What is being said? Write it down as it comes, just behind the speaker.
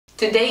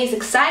Today is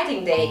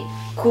exciting day.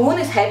 Koen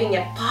is having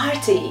a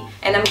party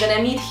and I'm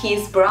gonna meet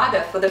his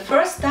brother for the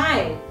first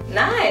time.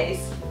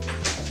 Nice!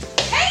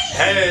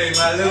 Hey,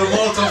 my little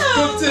Molotov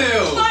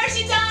cocktail!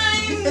 Party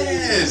time!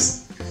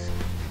 Yes!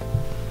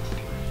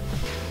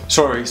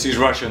 Sorry, she's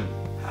Russian.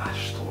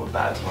 Stomme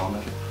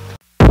buitenlander.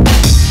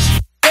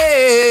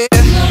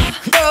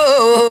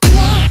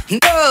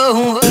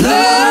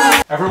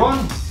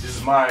 Everyone, this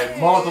is my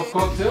Molotov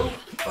cocktail,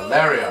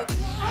 Valeria.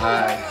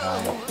 Hi.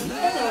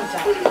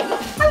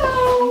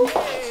 Hello!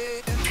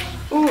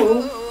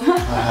 Ooh.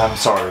 I'm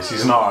sorry,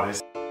 she's an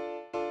artist.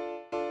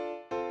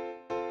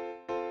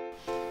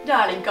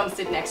 Darling, come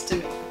sit next to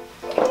me.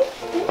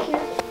 Thank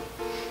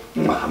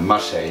you. I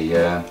must say,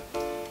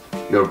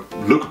 you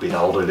look a bit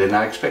older than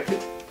I expected.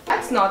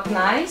 That's not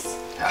nice.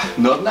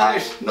 Not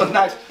nice, not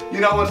nice. You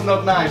know what's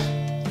not nice?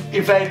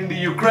 Invading the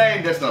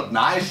Ukraine, that's not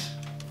nice.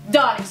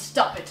 Darling,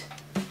 stop it.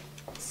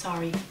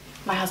 Sorry,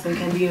 my husband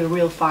can be a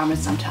real farmer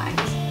sometimes.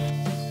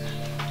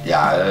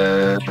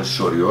 Ja,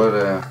 sorry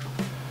hoor.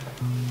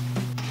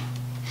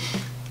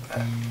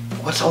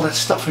 What's all that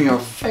stuff on your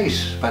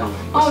face, by the way?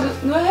 Oh,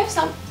 do I have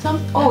some?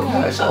 Oh, Yeah,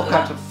 you, it's all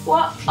kinds of...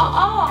 What?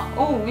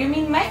 Oh, you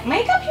mean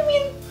makeup? You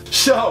mean?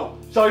 So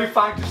you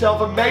find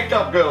yourself a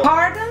makeup girl?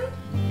 Pardon?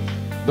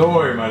 Don't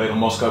worry, my little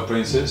Moscow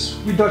princess.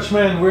 We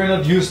Dutchmen, we're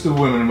not used to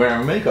women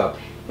wearing makeup.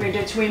 We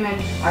Dutch women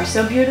are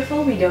so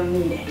beautiful, we don't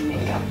need any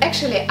makeup.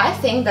 Actually, I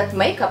think that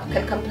makeup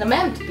can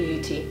complement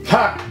beauty.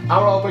 Ha!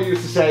 Our opa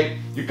used to say,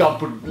 you can't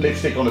put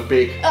lipstick on a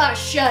pig. Oh,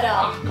 shut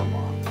up! Come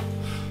on.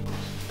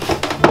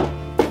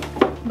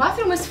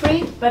 Bathroom is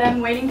free, but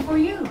I'm waiting for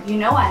you. You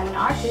know I'm an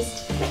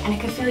artist, and I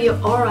can feel your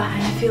aura,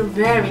 and I feel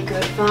very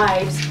good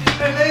vibes.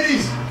 Hey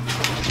ladies!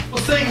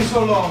 What's taking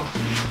so long?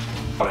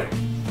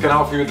 Can I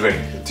offer you a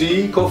drink?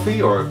 Tea,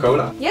 coffee or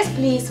cola? Yes,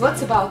 please.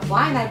 What's about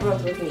wine I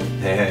brought with me?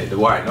 Hey, the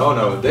wine.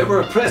 No, they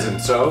were a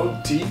present, so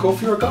tea,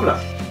 coffee or cola?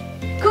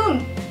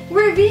 Koen,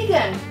 we're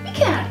vegan. We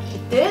cannot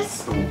eat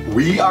this.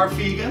 We are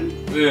vegan?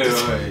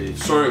 Hey,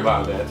 sorry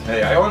about that.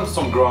 Hey, I ordered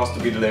some grass to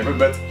be delivered,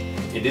 but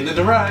it didn't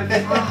arrive.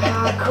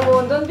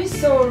 Koen, don't be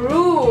so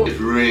rude. It's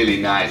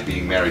really nice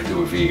being married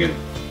to a vegan.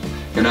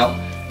 You know,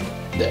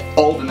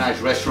 all the nice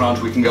restaurants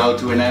we can go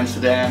to in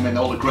Amsterdam and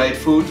all the great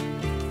food.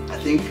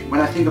 When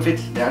I think of it,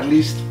 there are at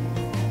least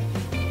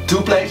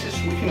 2 places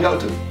we can go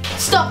to.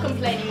 Stop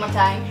complaining,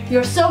 Martijn.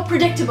 You're so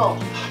predictable.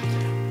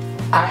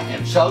 I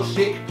am so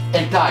sick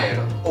and tired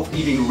of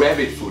eating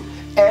rabbit food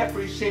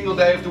every single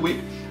day of the week.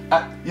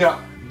 You know,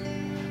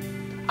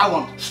 I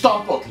want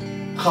stampot,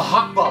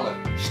 gehaktballen,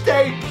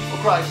 steak, for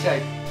Christ's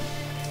sake.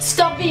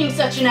 Stop being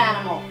such an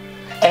animal.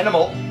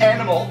 Animal,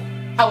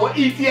 I will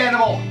eat the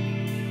animal.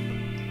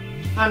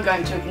 I'm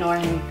going to ignore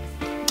him.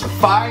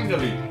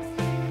 Finally.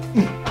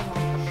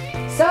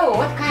 So,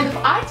 what kind of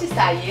artist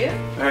are you?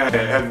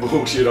 Hey,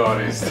 bullshit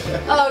artist.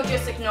 Oh,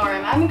 just ignore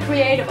him. I'm a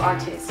creative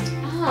artist.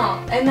 Oh,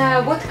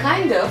 and what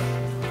kind of?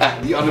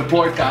 The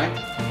unemployed kind.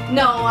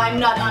 No, I'm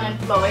not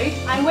unemployed.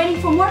 I'm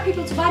waiting for more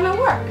people to buy my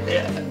work.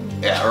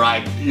 Yeah,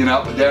 right. You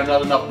know, but there are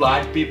not enough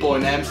blind people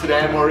in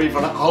Amsterdam or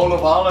even whole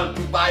of Holland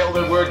to buy all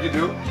that work you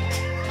do.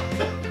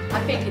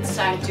 I think it's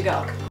time to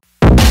go.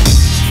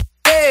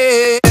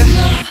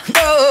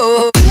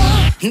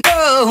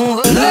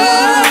 No.